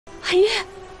韩烨，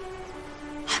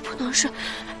还不能睡，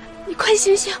你快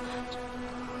醒醒！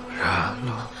然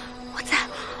了，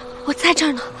我在这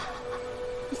儿呢，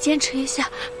你坚持一下，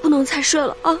不能再睡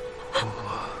了啊！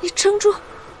你撑住。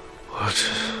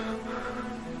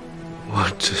我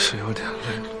只是有点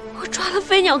累。我抓了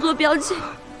飞鸟做标记，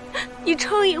你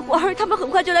撑一会儿，他们很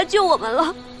快就来救我们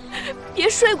了。别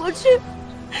睡过去，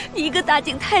你一个大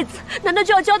景太子，难道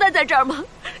就要交代在这儿吗？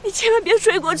你千万别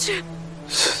睡过去。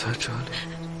死在这里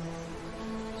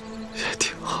也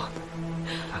挺好的。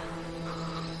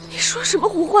你说什么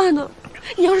胡话呢？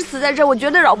你要是死在这儿，我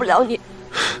绝对饶不了你。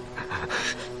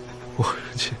我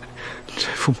如今这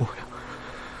副模样，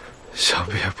想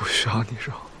必也不需要你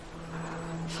饶。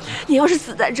你要是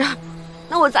死在这儿，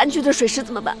那我攒去的水石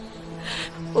怎么办？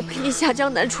我陪你下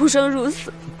江南，出生入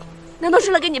死，难道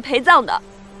是来给你陪葬的？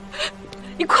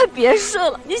你快别睡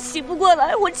了，你醒不过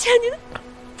来，我欠你的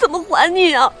怎么还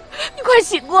你啊？你快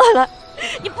醒过来，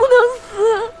你不能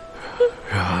死。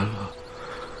然了，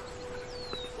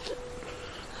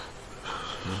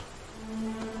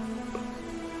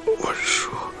文书，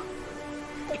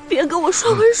你别跟我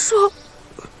说文书，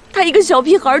他一个小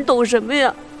屁孩懂什么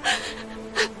呀？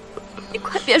你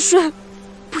快别睡，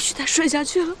不许再睡下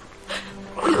去了。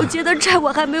我有结的债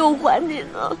我还没有还你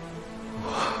呢。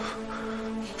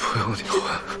不用你还。